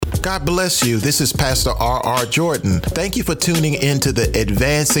God bless you. This is Pastor R.R. Jordan. Thank you for tuning into the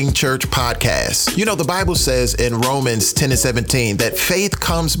Advancing Church podcast. You know, the Bible says in Romans 10:17 that faith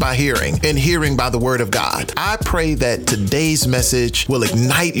comes by hearing and hearing by the word of God. I pray that today's message will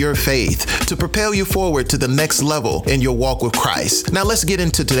ignite your faith to propel you forward to the next level in your walk with Christ. Now let's get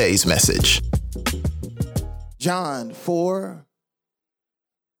into today's message. John 4,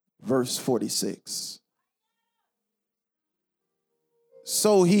 verse 46.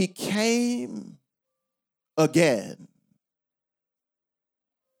 So he came again.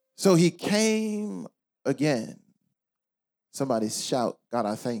 So he came again. Somebody shout, God,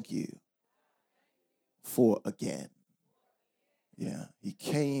 I thank you for again. Yeah, he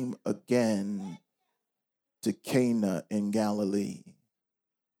came again to Cana in Galilee,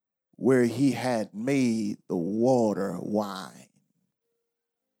 where he had made the water wine.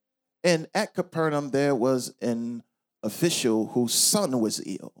 And at Capernaum, there was an official whose son was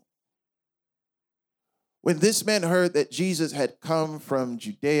ill. When this man heard that Jesus had come from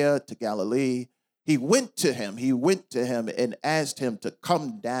Judea to Galilee, he went to him and asked him to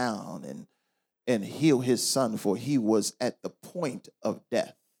come down and heal his son, for he was at the point of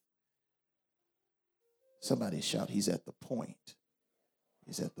death. Somebody shout, he's at the point.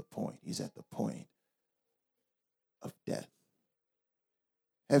 He's at the point. He's at the point of death.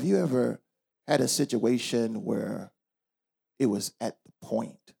 Have you ever had a situation where it was at the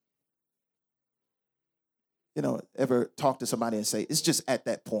point? You know, ever talk to somebody and say, it's just at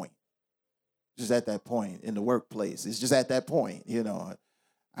that point. Just at that point in the workplace. It's just at that point, you know.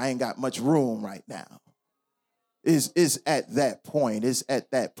 I ain't got much room right now. It's at that point. It's at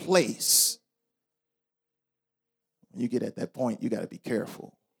that place. When you get at that point, you got to be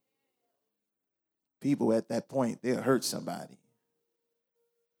careful. People at that point, they'll hurt somebody.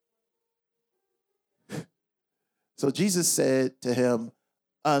 So Jesus said to him,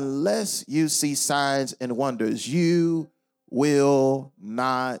 unless you see signs and wonders, you will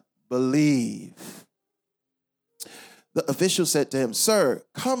not believe. The official said to him, sir,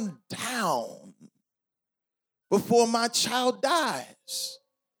 come down before my child dies.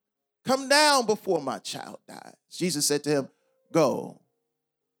 Come down before my child dies. Jesus said to him, go,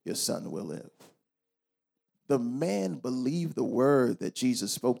 your son will live. The man believed the word that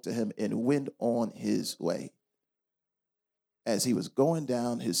Jesus spoke to him and went on his way. As he was going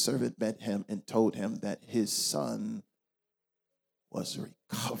down, his servant met him and told him that his son was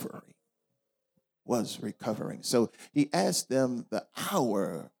recovering. So he asked them the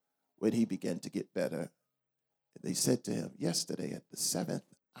hour when he began to get better. They said to him, yesterday at the 7th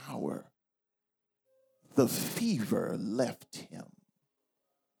hour, the fever left him.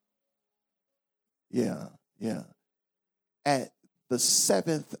 Yeah. At the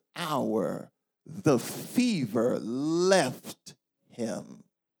 7th hour, the fever left him.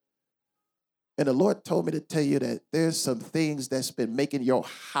 And the Lord told me to tell you that there's some things that's been making your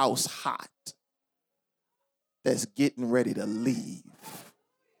house hot that's getting ready to leave.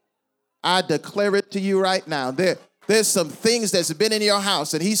 I declare it to you right now. There's some things that's been in your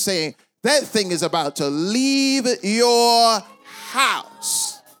house, and he's saying that thing is about to leave your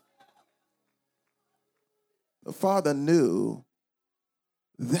house. The Father knew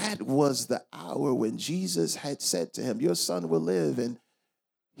that was the hour when Jesus had said to him, your son will live. And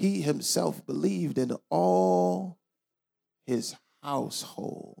he himself believed in all his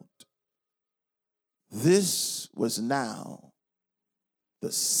household. This was now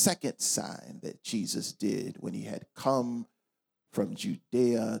the second sign that Jesus did when he had come from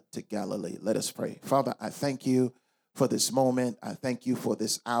Judea to Galilee. Let us pray. Father, I thank you for this moment. I thank you for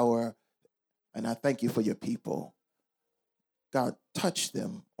this hour. And I thank you for your people. God, touch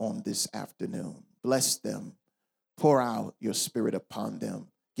them on this afternoon. Bless them. Pour out your spirit upon them.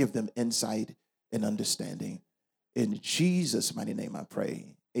 Give them insight and understanding. In Jesus' mighty name I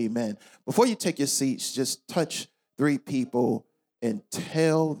pray. Amen. Before you take your seats, just touch 3 people and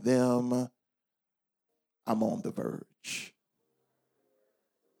tell them, I'm on the verge.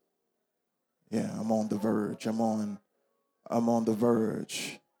 Yeah, I'm on the verge. I'm on the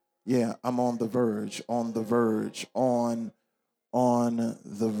verge. Yeah, I'm on the verge, on the verge, on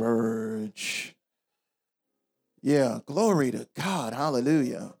the verge. Yeah, glory to God.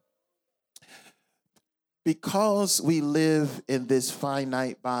 Hallelujah. Because we live in this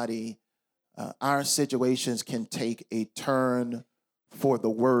finite body, our situations can take a turn for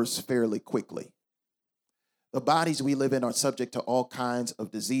the worse fairly quickly. The bodies we live in are subject to all kinds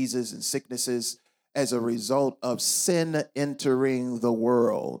of diseases and sicknesses as a result of sin entering the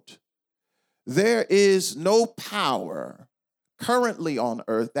world. There is no power currently on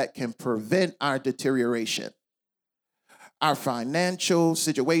earth that can prevent our deterioration. Our financial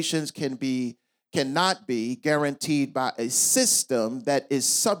situations cannot be guaranteed by a system that is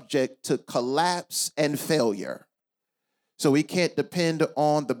subject to collapse and failure. So we can't depend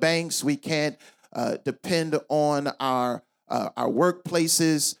on the banks. We can't depend on our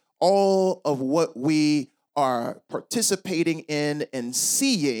workplaces. All of what we are participating in and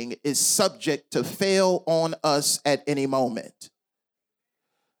seeing is subject to fail on us at any moment.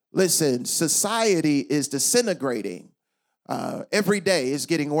 Listen, society is disintegrating. Every day is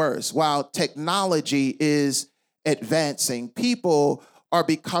getting worse. While technology is advancing, people are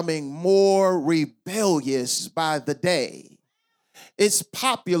becoming more rebellious by the day. It's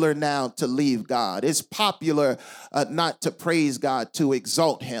popular now to leave God. It's popular not to praise God, to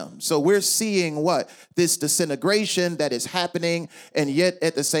exalt him. So we're seeing what? This disintegration that is happening, and yet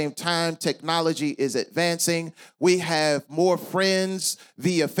at the same time, technology is advancing. We have more friends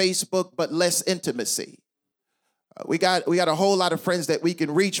via Facebook, but less intimacy. We got a whole lot of friends that we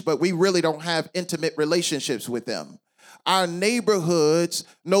can reach, but we really don't have intimate relationships with them. Our neighborhoods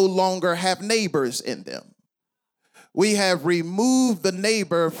no longer have neighbors in them. We have removed the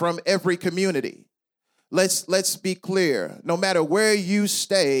neighbor from every community. Let's be clear. No matter where you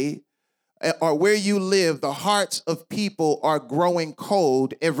stay or where you live, the hearts of people are growing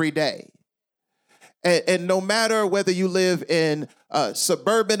cold every day. And no matter whether you live in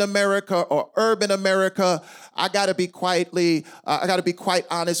suburban America or urban America, I got to be quite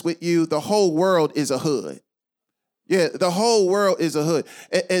honest with you. The whole world is a hood. Yeah, the whole world is a hood.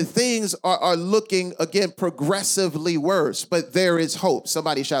 And things are looking, again, progressively worse. But there is hope.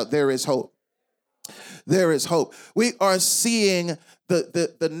 Somebody shout, there is hope. There is hope. We are seeing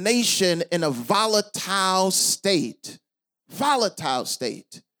the nation in a volatile state. Volatile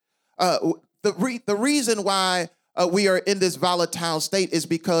state. The reason why we are in this volatile state is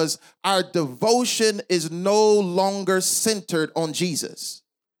because our devotion is no longer centered on Jesus.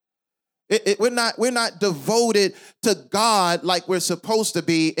 We're not devoted to God like we're supposed to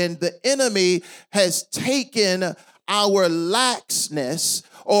be, and the enemy has taken our laxness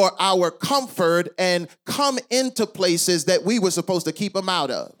or our comfort and come into places that we were supposed to keep him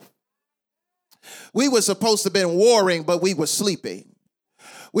out of. We were supposed to have been warring, but we were sleeping.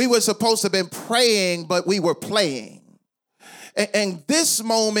 We were supposed to have been praying, but we were playing. And this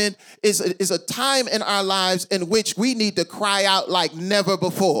moment is a time in our lives in which we need to cry out like never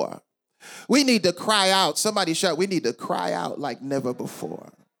before. We need to cry out. Somebody shout, we need to cry out like never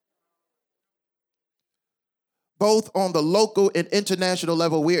before. Both on the local and international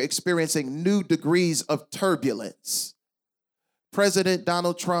level, we're experiencing new degrees of turbulence. President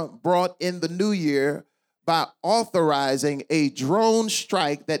Donald Trump brought in the new year by authorizing a drone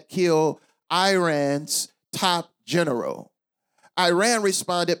strike that killed Iran's top general. Iran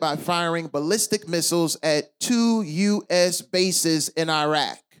responded by firing ballistic missiles at 2 U.S. bases in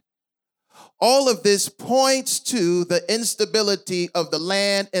Iraq. All of this points to the instability of the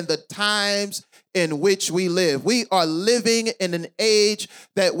land and the times in which we live. We are living in an age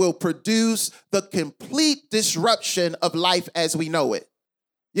that will produce the complete disruption of life as we know it.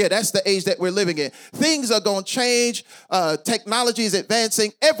 Yeah, that's the age that we're living in. Things are going to change. Technology is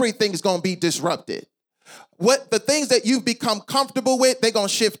advancing. Everything's going to be disrupted. The things that you've become comfortable with, they're going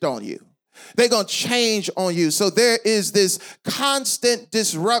to shift on you. They're going to change on you. So there is this constant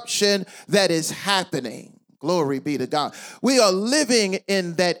disruption that is happening. Glory be to God. We are living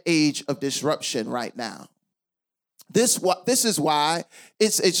in that age of disruption right now. This is why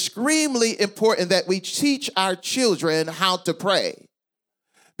it's extremely important that we teach our children how to pray,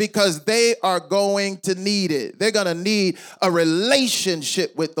 because they are going to need it. They're going to need a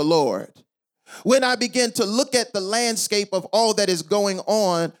relationship with the Lord. When I begin to look at the landscape of all that is going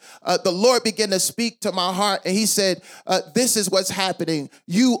on, the Lord began to speak to my heart, and he said, this is what's happening.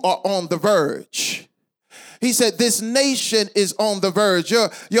 You are on the verge. He said, this nation is on the verge.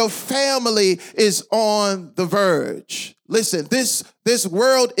 Your family is on the verge. Listen, this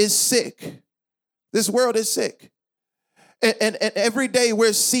world is sick. This world is sick. And every day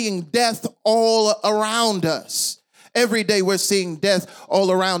we're seeing death all around us. Every day we're seeing death all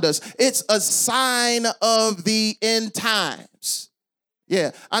around us. It's a sign of the end times.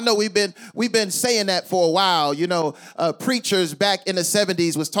 Yeah, I know we've been saying that for a while. You know, preachers back in the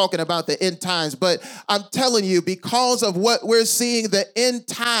 70s was talking about the end times. But I'm telling you, because of what we're seeing, the end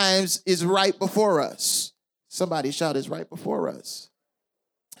times is right before us. Somebody shout, it's right before us.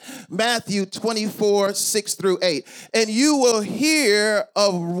 Matthew 24, 6 through 8. And you will hear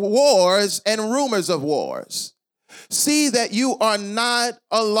of wars and rumors of wars. See that you are not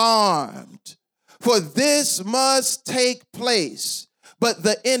alarmed, for this must take place, but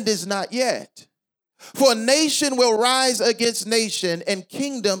the end is not yet. For nation will rise against nation and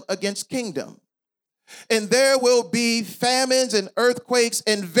kingdom against kingdom. And there will be famines and earthquakes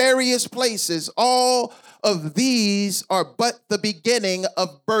in various places. All of these are but the beginning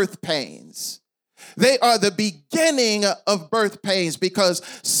of birth pains. They are the beginning of birth pains because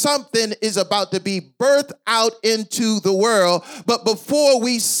something is about to be birthed out into the world. But before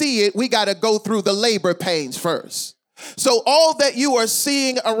we see it, we got to go through the labor pains first. So all that you are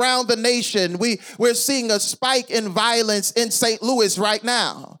seeing around the nation, we're seeing a spike in violence in St. Louis right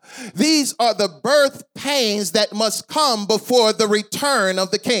now. These are the birth pains that must come before the return of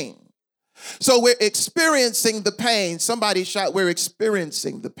the King. So we're experiencing the pain. Somebody shout, we're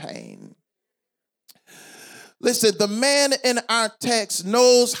experiencing the pain. Listen, the man in our text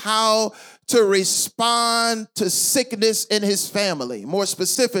knows how to respond to sickness in his family, more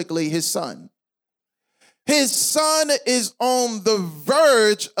specifically, his son. His son is on the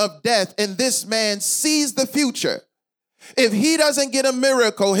verge of death, and this man sees the future. If he doesn't get a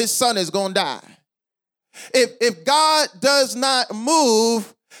miracle, his son is going to die. If God does not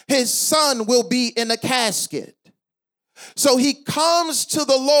move, his son will be in a casket. So he comes to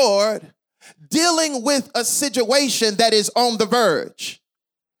the Lord dealing with a situation that is on the verge.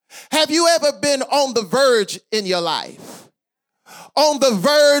 Have you ever been on the verge in your life? On the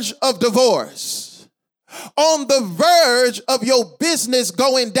verge of divorce? On the verge of your business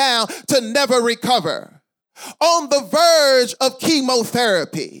going down to never recover? On the verge of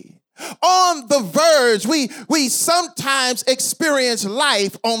chemotherapy? On the verge, we sometimes experience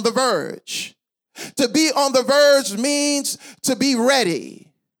life on the verge. To be on the verge means to be ready.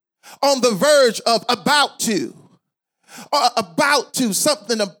 On the verge of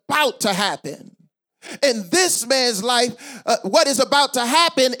something about to happen. In this man's life, what is about to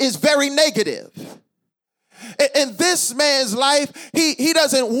happen is very negative. In this man's life, he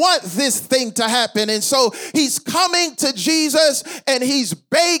doesn't want this thing to happen. And so he's coming to Jesus and he's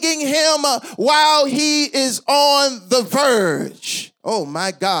begging him while he is on the verge. Oh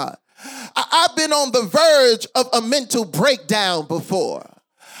my God. I've been on the verge of a mental breakdown before.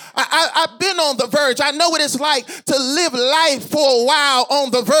 I've been on the verge. I know what it's like to live life for a while on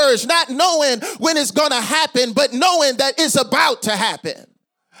the verge, not knowing when it's going to happen, but knowing that it's about to happen.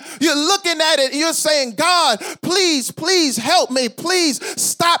 You're looking at it, you're saying, God, please help me. Please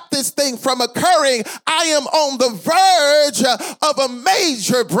stop this thing from occurring. I am on the verge of a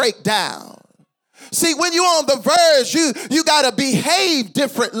major breakdown. See, when you're on the verge, you got to behave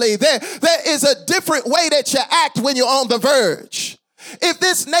differently. There is a different way that you act when you're on the verge. If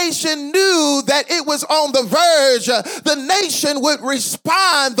this nation knew that it was on the verge, the nation would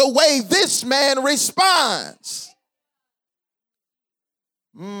respond the way this man responds.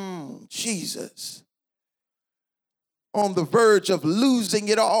 Jesus. On the verge of losing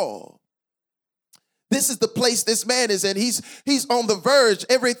it all. This is the place this man is in. He's on the verge.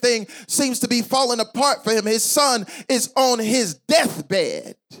 Everything seems to be falling apart for him. His son is on his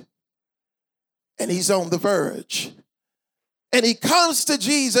deathbed. And he's on the verge. And he comes to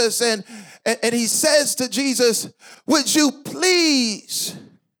Jesus and he says to Jesus, would you please,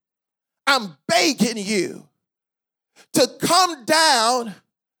 I'm begging you to come down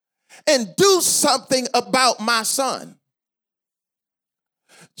and do something about my son.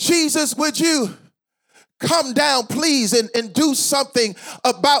 Jesus, would you come down, please, and do something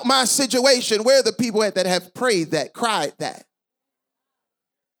about my situation? Where are the people at that have prayed that, cried that?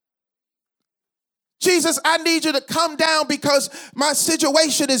 Jesus, I need you to come down because my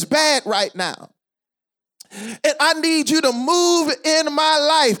situation is bad right now. And I need you to move in my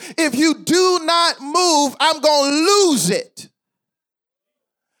life. If you do not move, I'm going to lose it.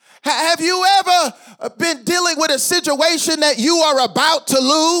 Have you ever been dealing with a situation that you are about to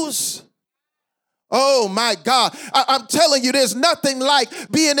lose? Oh my God. I'm telling you, there's nothing like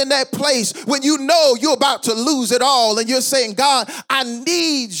being in that place when you know you're about to lose it all and you're saying, God, I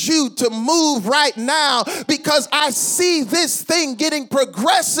need you to move right now because I see this thing getting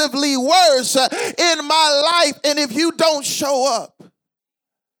progressively worse in my life. And if you don't show up,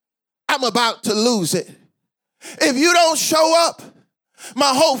 I'm about to lose it. If you don't show up,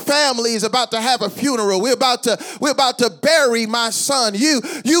 my whole family is about to have a funeral. We're about to bury my son. You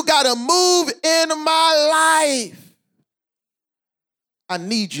got to move in my life. I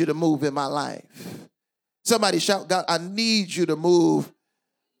need you to move in my life. Somebody shout, God, I need you to move.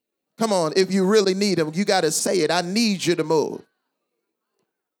 Come on, if you really need him, you got to say it. I need you to move.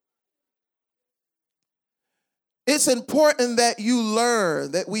 It's important that you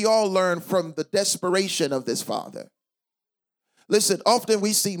learn, that we all learn from the desperation of this father. Listen, often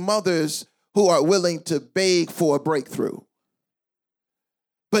we see mothers who are willing to beg for a breakthrough.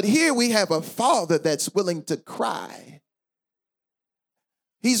 But here we have a father that's willing to cry.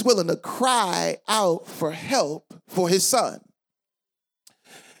 He's willing to cry out for help for his son.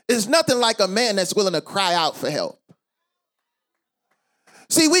 There's nothing like a man that's willing to cry out for help.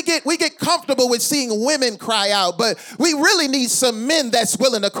 See, we get comfortable with seeing women cry out, but we really need some men that's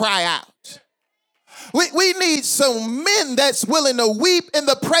willing to cry out. We need some men that's willing to weep in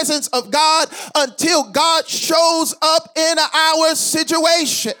the presence of God until God shows up in our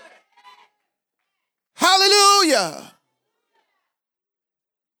situation. Hallelujah.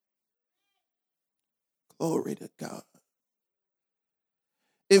 Glory to God.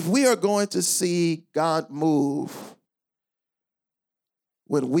 If we are going to see God move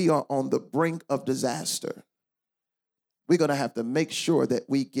when we are on the brink of disaster, we're going to have to make sure that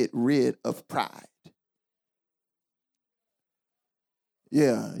we get rid of pride.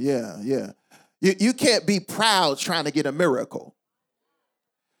 Yeah. You can't be proud trying to get a miracle.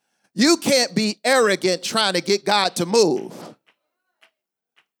 You can't be arrogant trying to get God to move.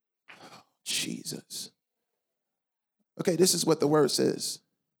 Jesus. Okay, this is what the word says.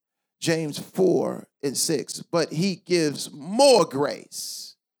 James 4:6. But he gives more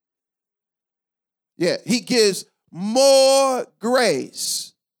grace. Yeah, he gives more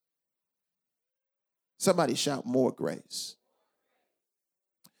grace. Somebody shout more grace.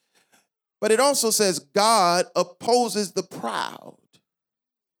 But it also says God opposes the proud.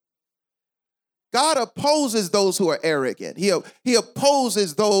 God opposes those who are arrogant. He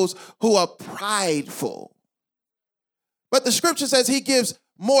opposes those who are prideful. But the scripture says he gives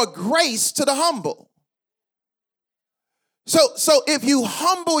more grace to the humble. So if you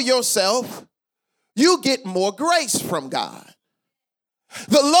humble yourself, you get more grace from God.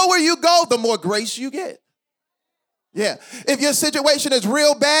 The lower you go, the more grace you get. Yeah. If your situation is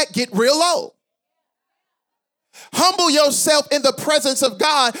real bad, get real low. Humble yourself in the presence of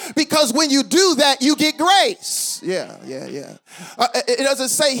God, because when you do that, you get grace. Yeah. It doesn't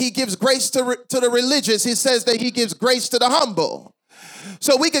say he gives grace to the religious. He says that he gives grace to the humble.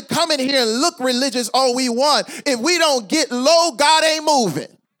 So we could come in here and look religious all we want. If we don't get low, God ain't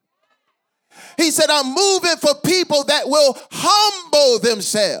moving. He said, I'm moving for people that will humble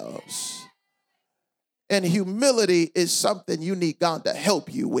themselves. And humility is something you need God to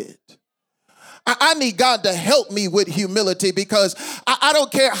help you with. I need God to help me with humility, because I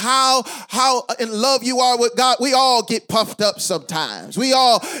don't care how in love you are with God. We all get puffed up sometimes. We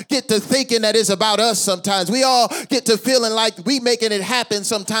all get to thinking that it's about us sometimes. We all get to feeling like we making it happen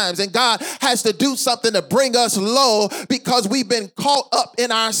sometimes. And God has to do something to bring us low because we've been caught up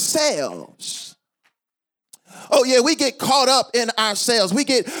in ourselves. Oh, yeah, we get caught up in ourselves. We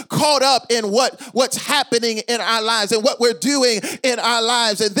get caught up in what's happening in our lives and what we're doing in our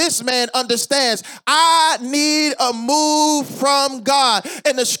lives. And this man understands, I need a move from God.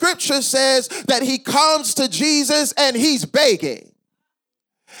 And the scripture says that he comes to Jesus and he's begging.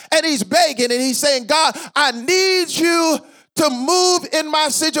 And he's begging and he's saying, God, I need you to move in my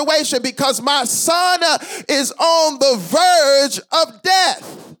situation because my son is on the verge of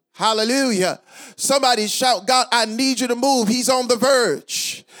death. Hallelujah. Somebody shout, God, I need you to move. He's on the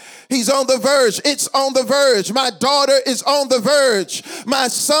verge. He's on the verge. It's on the verge. My daughter is on the verge. My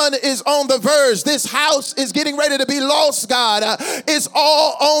son is on the verge. This house is getting ready to be lost, God. It's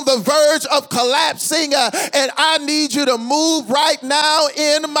all on the verge of collapsing. And I need you to move right now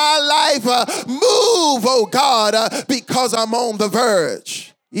in my life. Move, oh God, because I'm on the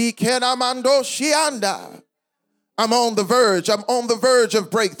verge. I'm on the verge. I'm on the verge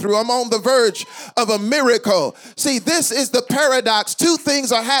of breakthrough. I'm on the verge of a miracle. See, this is the paradox. Two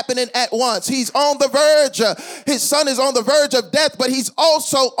things are happening at once. He's on the verge. His son is on the verge of death, but he's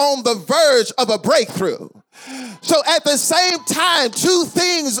also on the verge of a breakthrough. So at the same time, two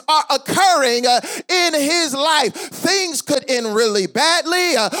things are occurring in his life. Things could end really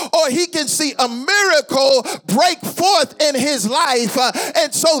badly, or he can see a miracle break forth in his life.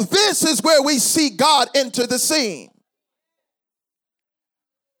 And so this is where we see God enter the scene.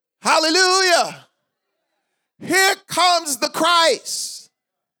 Hallelujah. Here comes the Christ.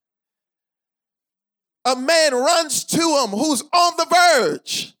 A man runs to him who's on the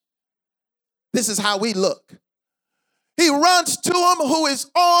verge. This is how we look. He runs to him who is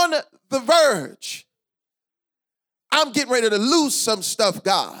on the verge. I'm getting ready to lose some stuff,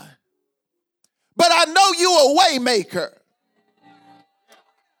 God. But I know you a way maker.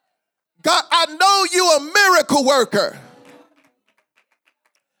 God, I know you a miracle worker.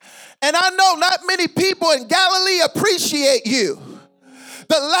 And I know not many people in Galilee appreciate you.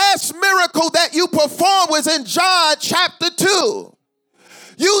 The last miracle that you performed was in John chapter 2.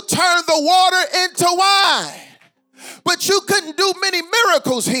 You turned the water into wine. But you couldn't do many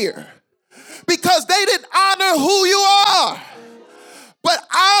miracles here because they didn't honor who you are. But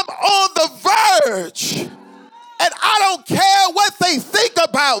I'm on the verge, and I don't care what they think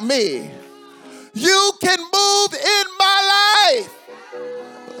about me. You can move in my life.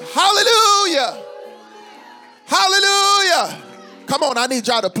 Hallelujah. Hallelujah. Come on, I need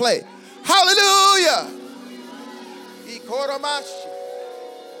y'all to play. Hallelujah.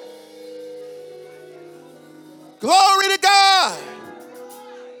 Glory to God.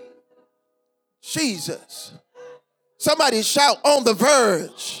 Jesus. Somebody shout, on the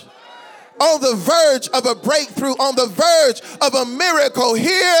verge. On the verge of a breakthrough, on the verge of a miracle.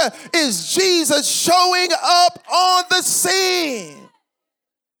 Here is Jesus showing up on the scene.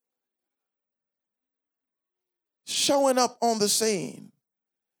 Showing up on the scene.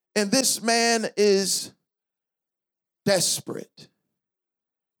 And this man is desperate.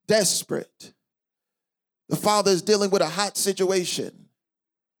 Desperate. The father is dealing with a hot situation.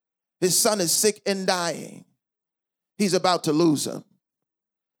 His son is sick and dying. He's about to lose him.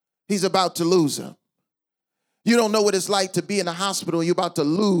 He's about to lose him. You don't know what it's like to be in a hospital. You're about to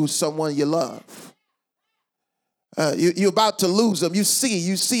lose someone you love. You're about to lose them. You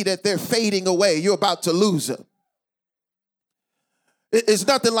see that they're fading away. You're about to lose them. It's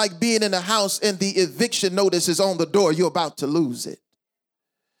nothing like being in a house and the eviction notice is on the door. You're about to lose it.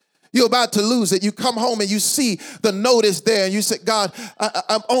 You're about to lose it. You come home and you see the notice there and you say, God,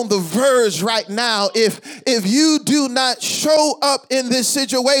 I'm on the verge right now. If you do not show up in this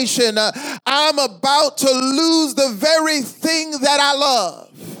situation, I'm about to lose the very thing that I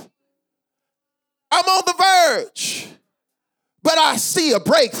love. I'm on the verge, but I see a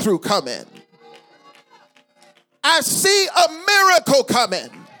breakthrough coming. I see a miracle coming.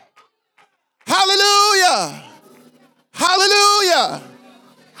 Hallelujah. Hallelujah.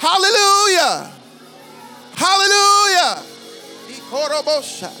 Hallelujah. Hallelujah.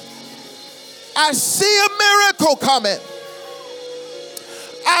 I see a miracle coming.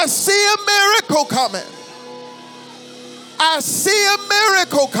 I see a miracle coming. I see a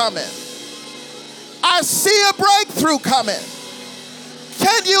miracle coming. I see a breakthrough coming.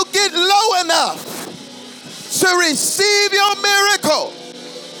 Can you get low enough to receive your miracle?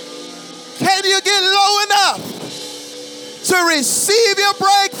 Can you get low enough to receive your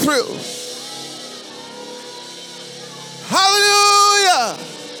breakthrough? Hallelujah.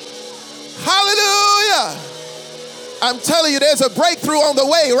 Hallelujah. I'm telling you, there's a breakthrough on the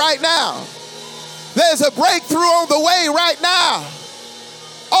way right now. There's a breakthrough on the way right now.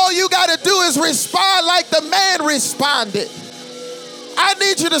 All you got to do is respond like the man responded. I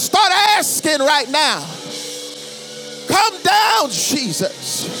need you to start asking right now. Come down,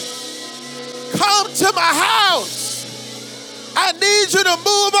 Jesus. Come to my house. I need you to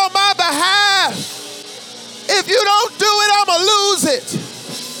move on my behalf. If you don't do it, I'm going to lose it.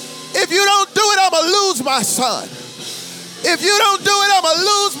 If you don't do it, I'm going to lose my son. If you don't do it, I'm going to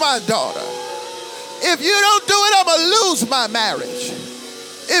lose my daughter. If you don't do it, I'm going to lose my marriage.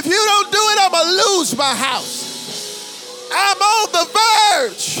 If you don't do it, I'm going to lose my house. I'm on the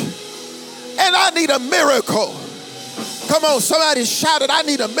verge and I need a miracle. Come on, somebody shout it. I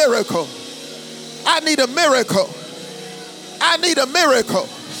need a miracle. I need a miracle. I need a miracle.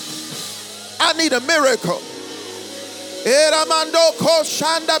 I need a miracle. Eramando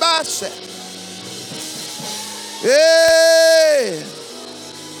koshandabase. Hey.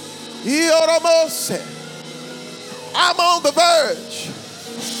 Ioromose. I'm on the verge.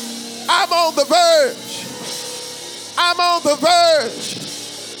 I'm on the verge. I'm on the verge.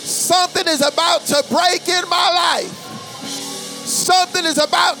 Something is about to break in my life. Something is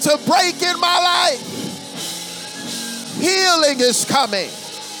about to break in my life. Healing is coming.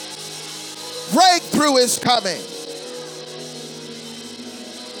 Breakthrough is coming.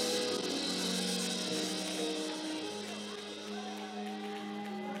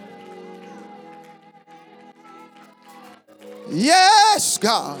 Yes,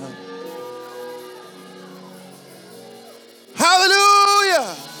 God.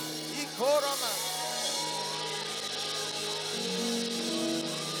 Hallelujah.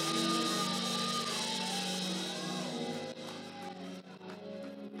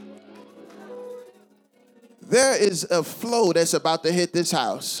 There is a flow that's about to hit this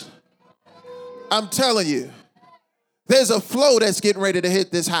house. I'm telling you, there's a flow that's getting ready to hit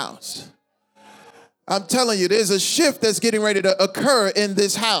this house. I'm telling you, there's a shift that's getting ready to occur in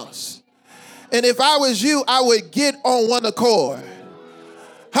this house. And if I was you, I would get on one accord.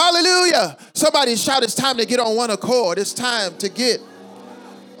 Hallelujah. Somebody shout, it's time to get on one accord. It's time to get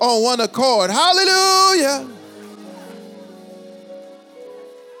on one accord. Hallelujah.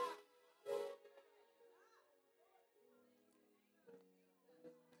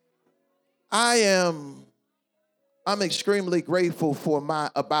 I'm extremely grateful for my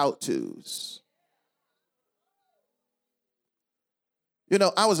about tos. You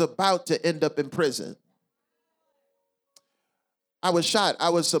know, I was about to end up in prison. I was shot. I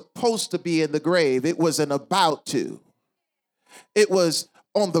was supposed to be in the grave. It was an about to. It was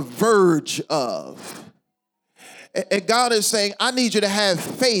on the verge of. And God is saying, I need you to have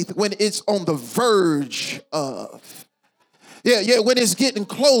faith when it's on the verge of. Yeah, when it's getting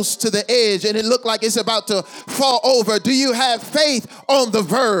close to the edge and it looked like it's about to fall over. Do you have faith on the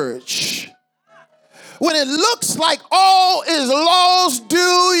verge? When it looks like all is lost, do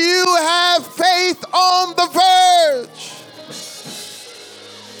you have faith on the verge?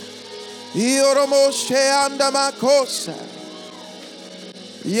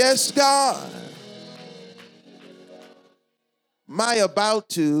 Yes, God. My about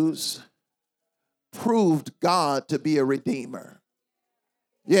tos proved God to be a redeemer.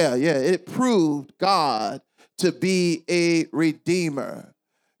 Yeah, it proved God to be a redeemer.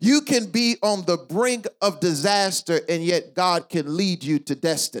 You can be on the brink of disaster and yet God can lead you to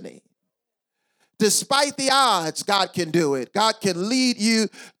destiny. Despite the odds, God can do it. God can lead you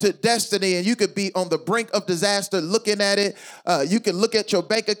to destiny, and you could be on the brink of disaster looking at it. You can look at your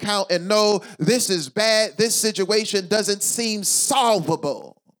bank account and know this is bad. This situation doesn't seem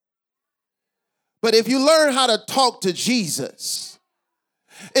solvable. But if you learn how to talk to Jesus,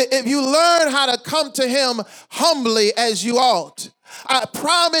 if you learn how to come to him humbly as you ought, I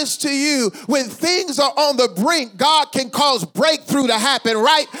promise to you, when things are on the brink, God can cause breakthrough to happen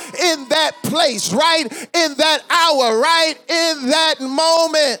right in that place, right in that hour, right in that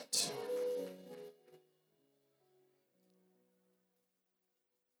moment.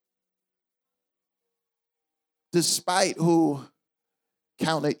 Despite who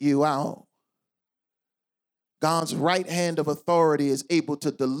counted you out, God's right hand of authority is able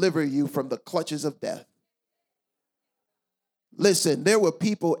to deliver you from the clutches of death. Listen, there were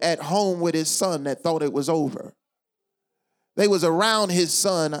people at home with his son that thought it was over. They was around his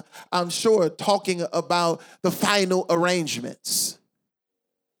son, I'm sure, talking about the final arrangements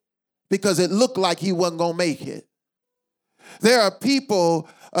because it looked like he wasn't going to make it. There are people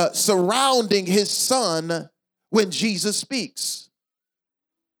surrounding his son when Jesus speaks.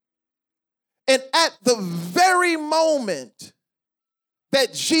 And at the very moment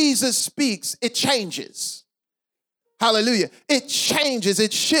that Jesus speaks, it changes. Hallelujah. It changes,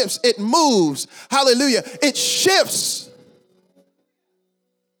 it shifts, it moves. Hallelujah. It shifts.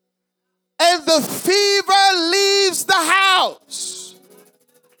 And the fever leaves the house.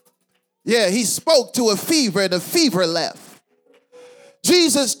 Yeah, he spoke to a fever and the fever left.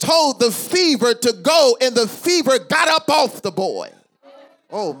 Jesus told the fever to go and the fever got up off the boy.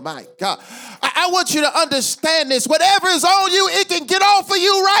 Oh my God. I want you to understand this. Whatever is on you, it can get off of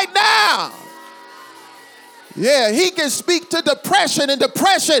you right now. Yeah, he can speak to depression, and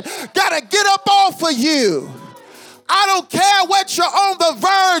depression got to get up off of you. I don't care what you're on the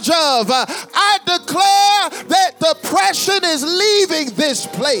verge of. I declare that depression is leaving this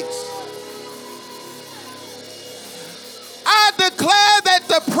place. I declare that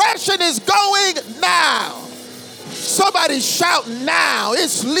depression is going now. Somebody shout now.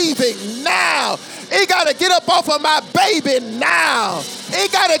 It's leaving now. It got to get up off of my baby now. It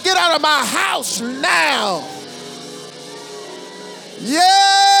got to get out of my house now.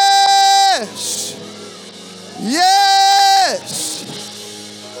 Yes. Yes.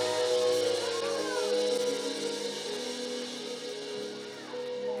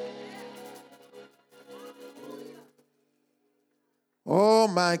 Oh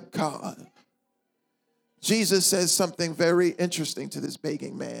my God. Jesus says something very interesting to this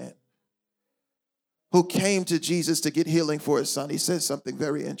begging man who came to Jesus to get healing for his son. He says something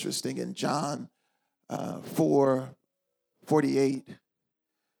very interesting in John 4:48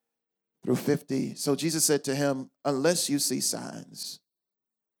 through 50. So Jesus said to him, unless you see signs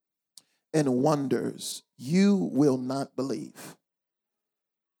and wonders, you will not believe.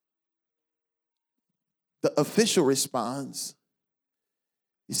 The official responds,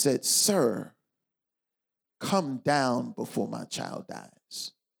 he said, sir, come down before my child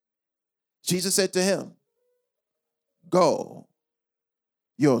dies. Jesus said to him, go,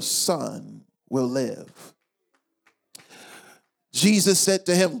 your son will live. Jesus said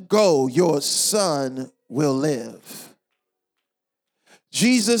to him, go, your son will live.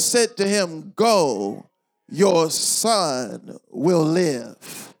 Jesus said to him, go, your son will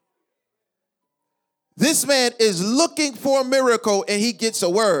live. This man is looking for a miracle and he gets a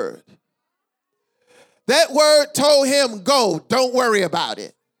word. That word told him, go, don't worry about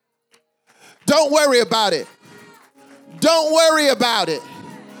it. Don't worry about it. Don't worry about it.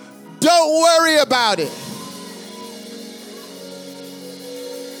 Don't worry about it.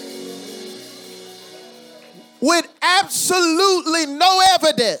 With absolutely no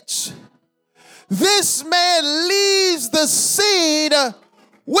evidence, this man leaves the scene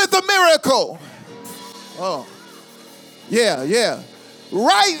with a miracle. Oh, yeah.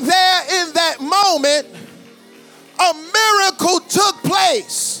 Right there in that moment, a miracle took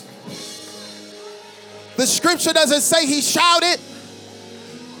place. The scripture doesn't say he shouted.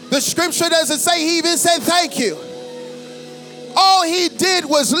 The scripture doesn't say he even said thank you. All he did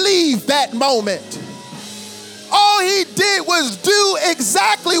was leave that moment. All he did was do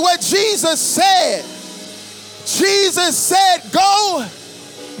exactly what Jesus said. Jesus said, go.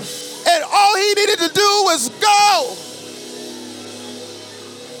 And all he needed to do was go.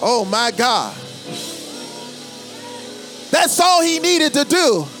 Oh my God. That's all he needed to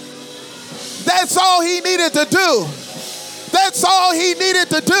do. That's all he needed to do. That's all he needed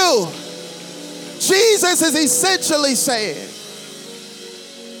to do. Jesus is essentially saying,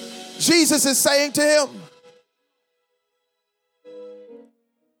 Jesus is saying to him,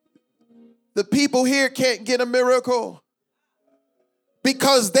 the people here can't get a miracle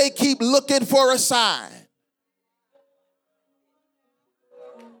because they keep looking for a sign.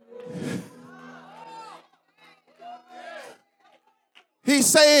 He's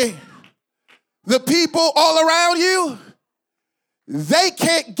saying, the people all around you, they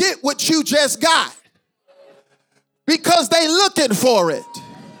can't get what you just got because they looking for it.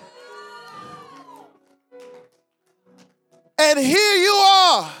 And here you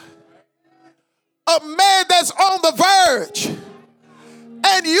are, a man that's on the verge,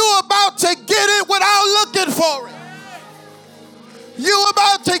 and you about to get it without looking for it. You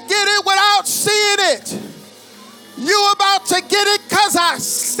about to get it without seeing it. You about to get it because I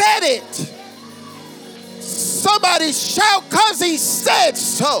said it. Somebody shout, because he said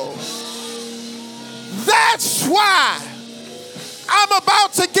so. That's why I'm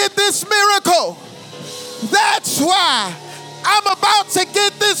about to get this miracle. That's why I'm about to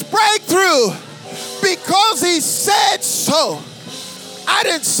get this breakthrough, because he said so. I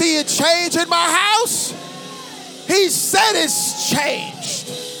didn't see it change in my house. He said it's changed.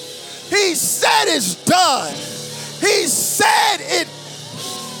 He said it's done. He said it.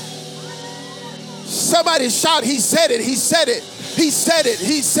 Somebody shout, he said it, he said it, he said it,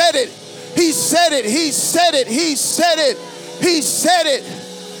 he said it, he said it, he said it, he said it, he said it,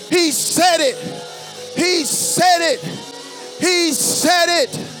 he said it, he said it, he said it,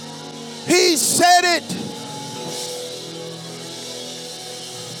 he said it.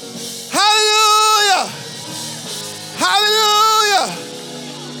 Hallelujah! Hallelujah!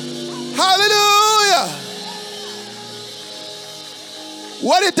 Hallelujah!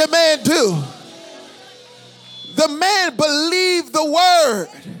 What did the man do? The man believed the word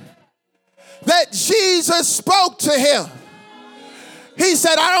that Jesus spoke to him. He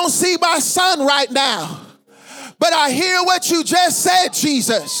said, I don't see my son right now, but I hear what you just said,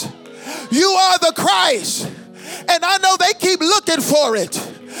 Jesus. You are the Christ. And I know they keep looking for it.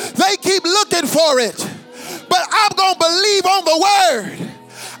 They keep looking for it. But I'm going to believe on the word.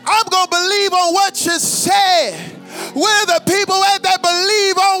 I'm going to believe on what you said. Where are the people at that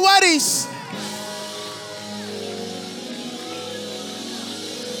believe on what he said?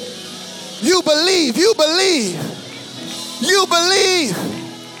 You believe, you believe, you believe,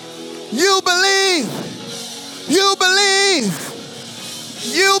 you believe, you believe,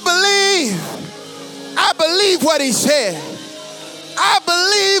 you believe. I believe what he said. I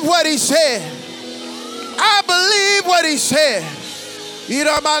believe what he said. I believe what he said.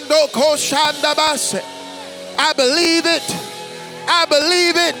 I believe it. I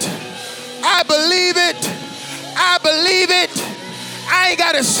believe it. I believe it. I believe it. I ain't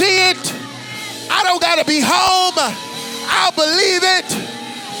got to see it. I don't got to be home. I'll believe it.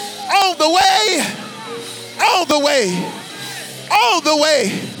 On the way. On the way. On the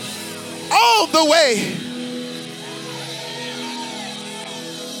way. On the way.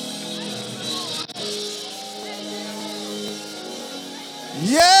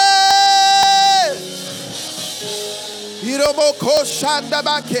 Yes. Iromoko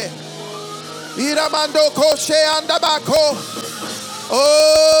shandabake. Iramando koshe andabako.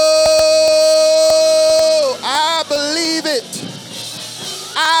 Oh, I believe it.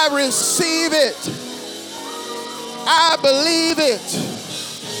 I receive it. I believe it.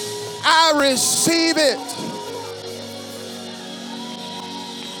 I receive it.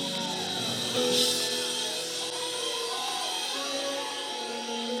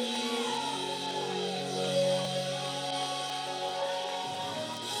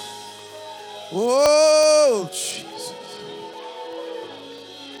 Oh, Jesus.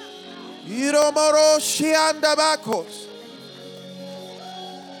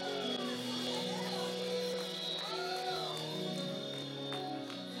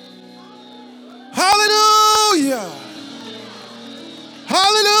 Hallelujah.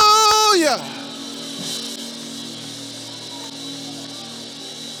 Hallelujah.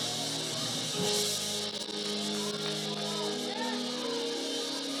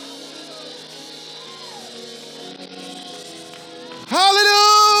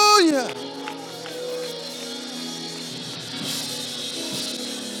 Hallelujah.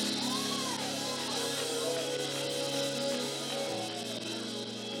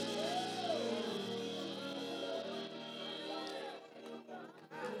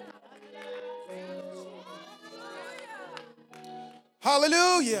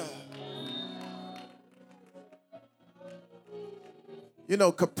 Hallelujah. You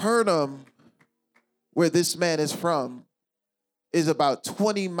know, Capernaum, where this man is from, is about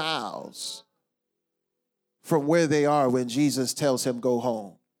 20 miles from where they are when Jesus tells him, go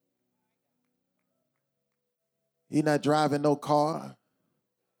home. He's not driving no car.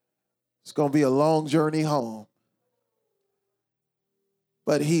 It's going to be a long journey home.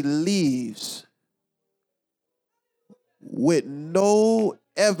 But he leaves with no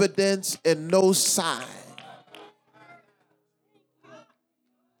evidence and no sign.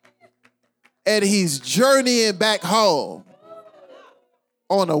 And he's journeying back home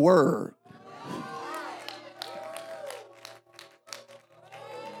on a word.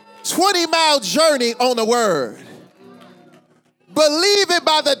 20-mile journey on a word. Believe it,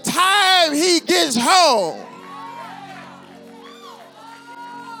 by the time he gets home,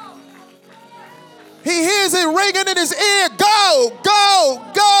 he hears it ringing in his ear. Go, go,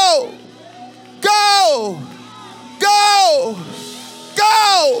 go, go, go,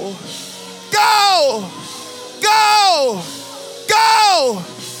 go, go, go, go.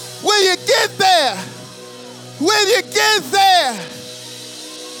 Will you get there? Will you get there?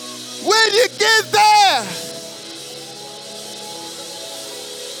 Will you get there?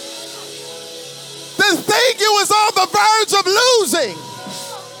 The thing you was on the verge of losing,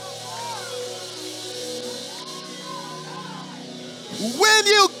 when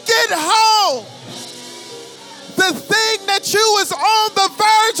you get home, the thing that you was on the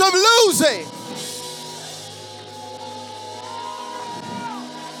verge of losing,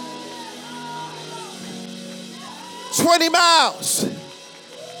 "20 miles,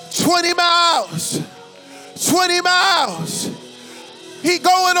 20 miles, 20 miles. He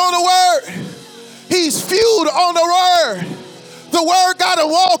going on the word. He's fueled on the word. The word got him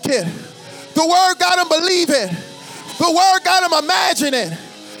walking. The word got him believing. The word got him imagining.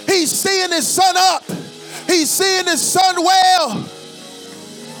 He's seeing his son up. He's seeing his son well.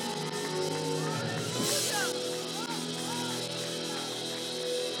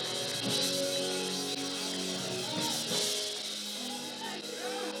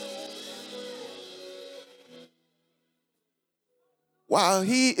 While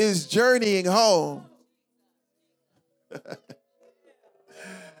he is journeying home,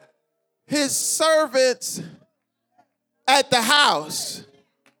 his servants at the house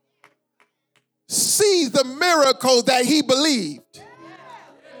see the miracle that he believed.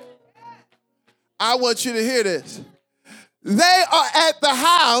 I want you to hear this. They are at the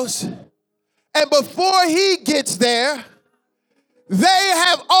house, and before he gets there, they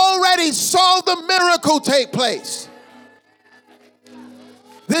have already saw the miracle take place.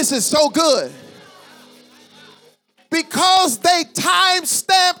 This is so good. Because they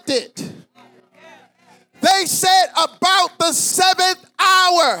time-stamped it. They said about the 7th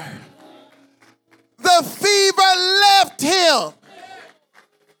hour, the fever left him.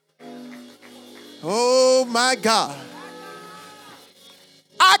 Oh my God.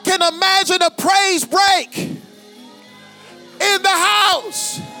 I can imagine a praise break in the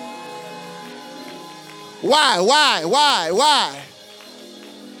house. Why?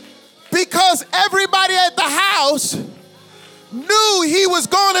 Because everybody at the house knew he was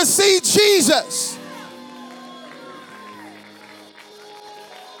going to see Jesus.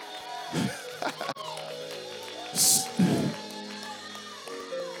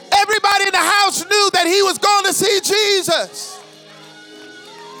 Everybody in the house knew that he was going to see Jesus.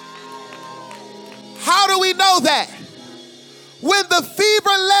 How do we know that? When the fever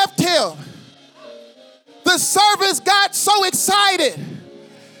left him, the servants got so excited.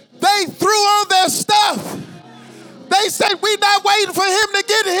 They threw on their stuff. They said, we're not waiting for him to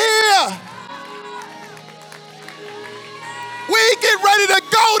get here. We get ready to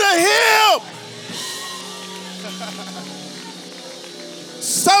go to him.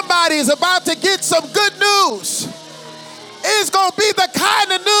 Somebody is about to get some good news. It's going to be the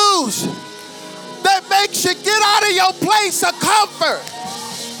kind of news that makes you get out of your place of comfort.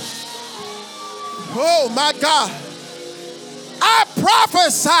 Oh my God. I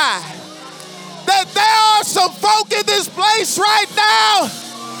prophesy that there are some folk in this place right now.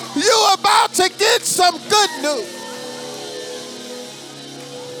 You're about to get some good news.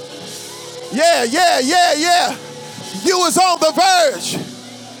 Yeah. You was on the verge.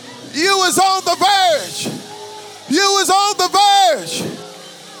 You was on the verge. You was on the verge.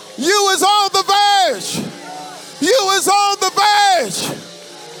 You was on the verge. You was on the verge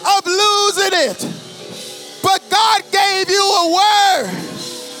of losing it. But God gave you a word.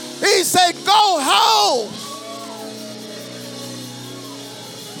 He said, go home.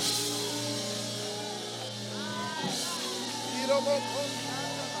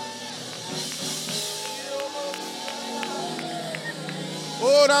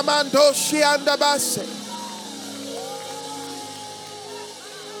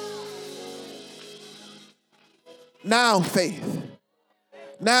 Now faith.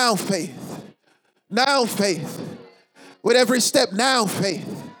 Now faith. Now faith. With every step, now faith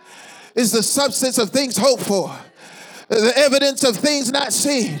is the substance of things hoped for, the evidence of things not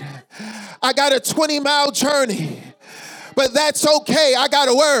seen. I got a 20-mile journey, but that's okay. I got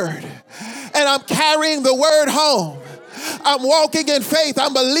a word, and I'm carrying the word home. I'm walking in faith.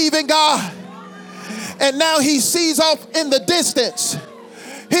 I'm believing God. And now he sees off in the distance.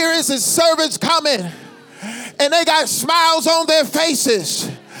 Here is his servants coming, and they got smiles on their faces.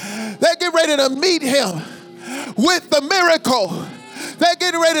 They're getting ready to meet him with the miracle. They're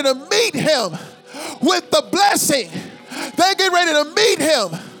getting ready to meet him with the blessing. They're getting ready to meet him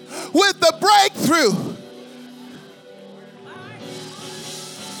with the breakthrough.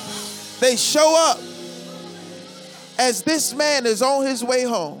 They show up as this man is on his way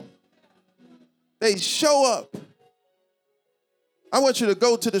home. They show up. I want you to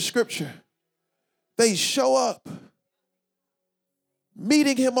go to the scripture. They show up,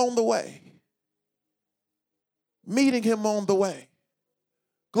 meeting him on the way. Meeting him on the way.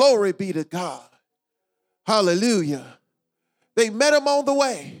 Glory be to God. Hallelujah. They met him on the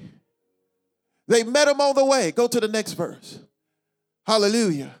way. They met him on the way. Go to the next verse.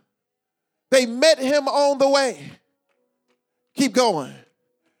 Hallelujah. They met him on the way. Keep going.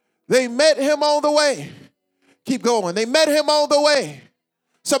 They met him on the way. Keep going. They met him on the way.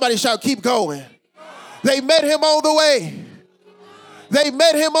 Somebody shout, keep going. They met him on the way. They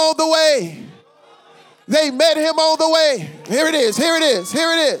met him on the way. They met him on the way. Here it is. Here it is.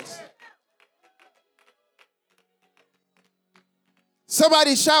 Here it is.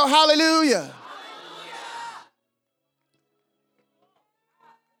 Somebody shout hallelujah.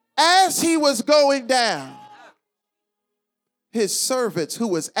 As he was going down, his servants who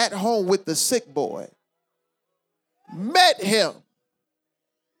was at home with the sick boy met him,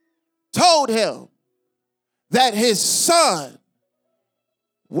 told him that his son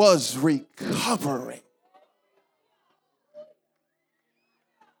was recovering.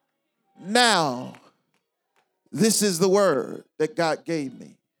 Now, this is the word that God gave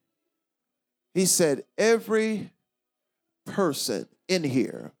me. He said, every person in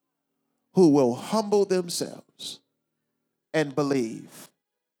here who will humble themselves and believe,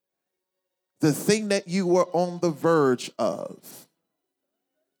 the thing that you were on the verge of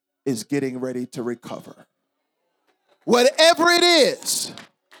is getting ready to recover. Whatever it is,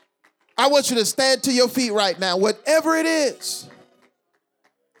 I want you to stand to your feet right now. Whatever it is.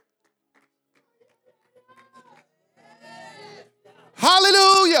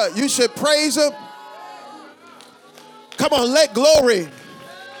 Hallelujah. You should praise him. Come on, let glory.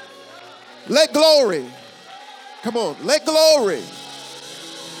 Let glory. Come on, let glory.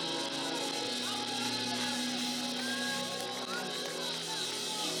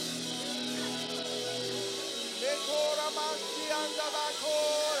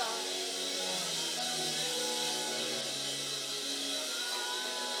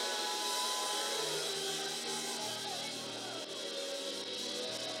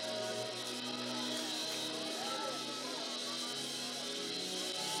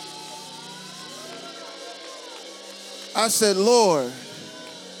 I said, Lord,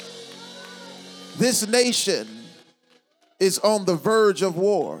 this nation is on the verge of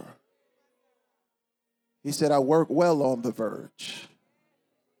war. He said, I work well on the verge.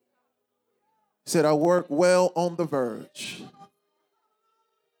 He said, I work well on the verge.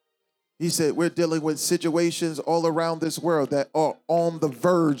 He said, we're dealing with situations all around this world that are on the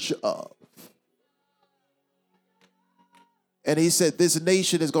verge of. And he said, this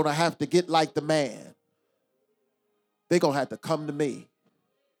nation is going to have to get like the man. They're going to have to come to me.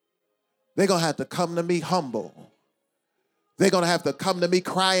 They're going to have to come to me humble. They're going to have to come to me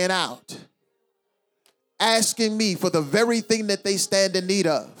crying out. asking me for the very thing that they stand in need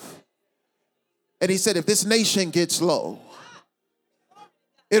of. And he said, if this nation gets low,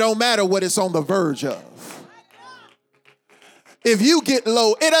 it don't matter what it's on the verge of. If you get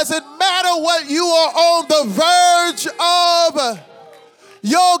low, it doesn't matter what you are on the verge of.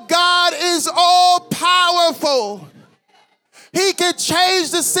 Your God is all powerful. He can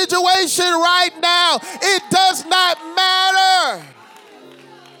change the situation right now. It does not matter.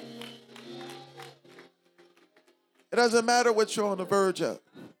 It doesn't matter what you're on the verge of.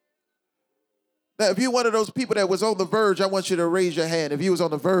 Now, if you're one of those people that was on the verge, I want you to raise your hand. If you was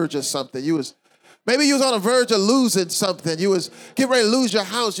on the verge of something, maybe you was on the verge of losing something. You was getting ready to lose your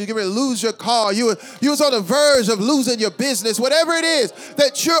house. You getting ready to lose your car. You was on the verge of losing your business. Whatever it is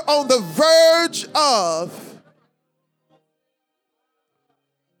that you're on the verge of,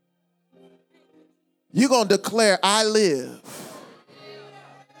 you're going to declare, I live.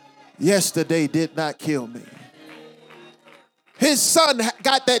 Yesterday did not kill me. His son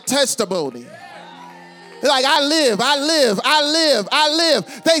got that testimony. Like, I live.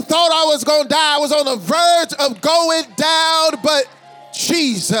 They thought I was going to die. I was on the verge of going down, but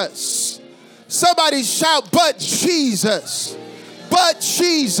Jesus. Somebody shout, but Jesus. But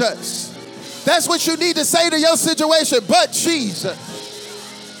Jesus. That's what you need to say to your situation, but Jesus.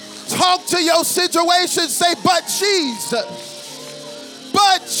 Talk to your situation, say, but Jesus.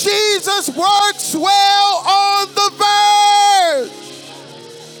 But Jesus works well on the verge.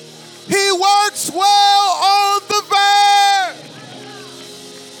 He works well on the verge.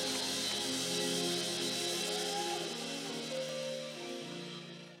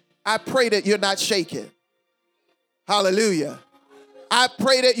 I pray that you're not shaken. Hallelujah. I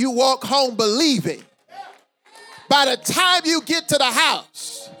pray that you walk home believing. By the time you get to the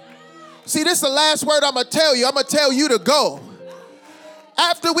house, see, this is the last word I'm going to tell you. I'm going to tell you to go.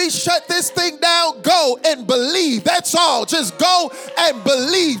 After we shut this thing down, go and believe. That's all. Just go and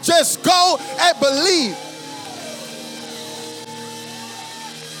believe. Just go and believe.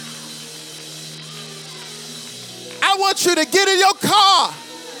 I want you to get in your car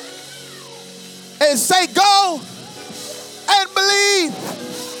and say, go and believe.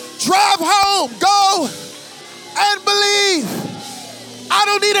 Drive home. Go and believe. I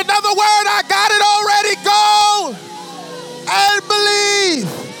don't need another word. I got it already. Go and believe.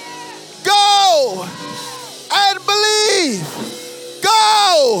 Go and believe.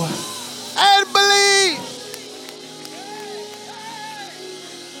 Go and believe.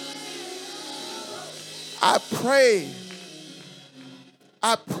 I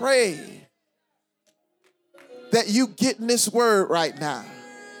pray that you get in this word right now.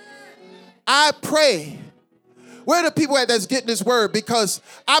 I pray. Where are the people at that's getting this word? Because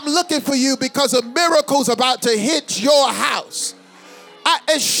I'm looking for you because a miracle's about to hit your house.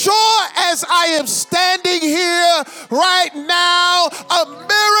 As sure as I am standing here right now, a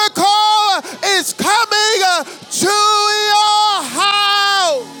miracle is coming to your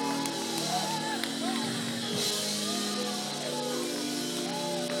house.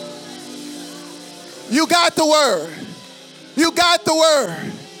 You got the word. You got the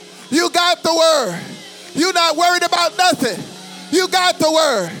word. You got the word. You're not worried about nothing. You got the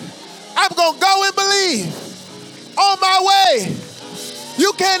word. I'm going to go and believe on my way.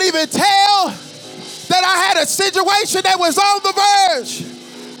 You can't even tell that I had a situation that was on the verge.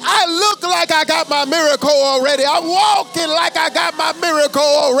 I look like I got my miracle already. I'm walking like I got my miracle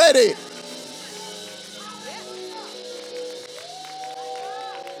already.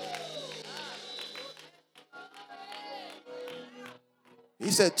 He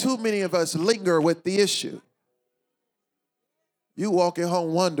said, too many of us linger with the issue. You walking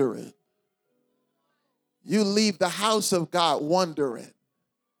home wondering. You leave the house of God wondering.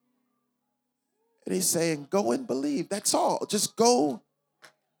 And he's saying, go and believe. That's all. Just go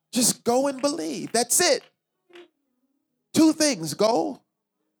and believe. That's it. Two things. Go,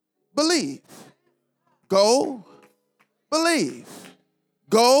 believe. Go, believe.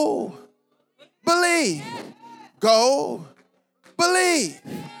 Go, believe. Go, believe.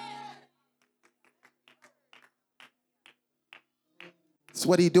 That's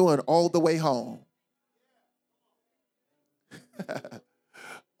what he's doing all the way home.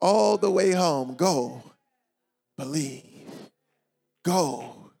 All the way home. Go, believe.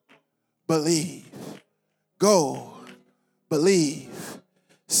 Go, believe. Go, believe.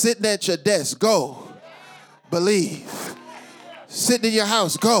 Sitting at your desk. Go, believe. Sitting in your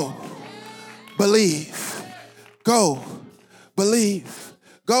house. Go, believe. Go, believe.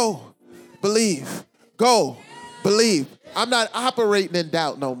 Go, believe. Go, believe. I'm not operating in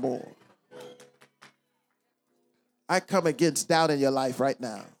doubt no more. I come against doubt in your life right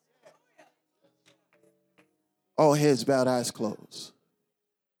now. All heads bowed, eyes closed.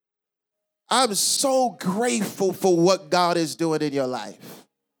 I'm so grateful for what God is doing in your life.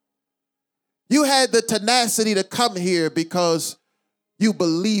 You had the tenacity to come here because you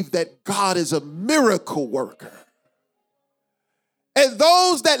believe that God is a miracle worker. And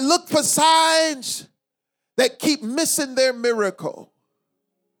those that look for signs that keep missing their miracle,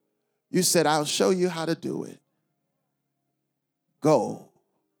 you said, I'll show you how to do it. Go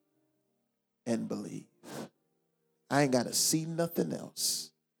and believe. I ain't got to see nothing else.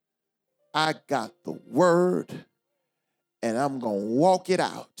 I got the word, and I'm going to walk it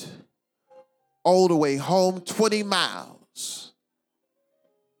out all the way home, 20 miles.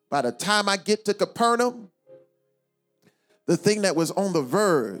 By the time I get to Capernaum, the thing that was on the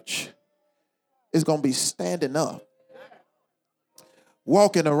verge is going to be standing up,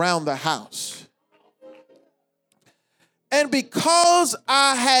 walking around the house. And because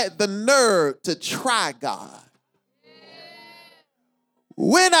I had the nerve to try God,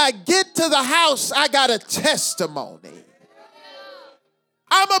 when I get to the house, I got a testimony.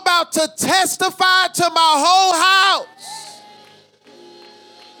 I'm about to testify to my whole house.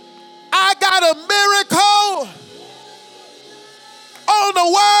 I got a miracle on the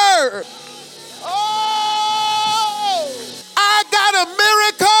word. Oh, I got a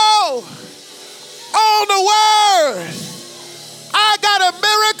miracle on the word. I got a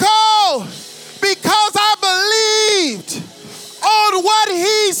miracle because I believed on what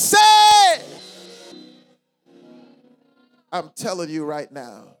he said. I'm telling you right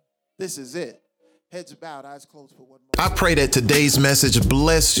now, this is it. Heads bowed, eyes closed for one more. I pray that today's message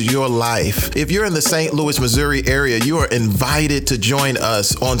blessed your life. If you're in the St. Louis, Missouri area, you are invited to join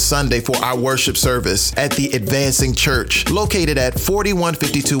us on Sunday for our worship service at the Advancing Church, located at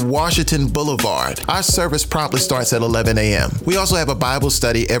 4152 Washington Boulevard. Our service promptly starts at 11 a.m. We also have a Bible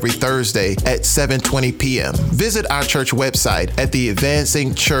study every Thursday at 7:20 p.m. Visit our church website at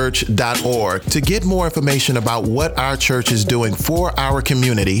theadvancingchurch.org to get more information about what our church is doing for our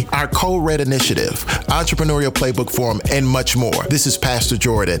community, our Co-Red initiative, Entrepreneurial Playbook Forum, and much more. This is Pastor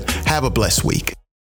Jordan. Have a blessed week.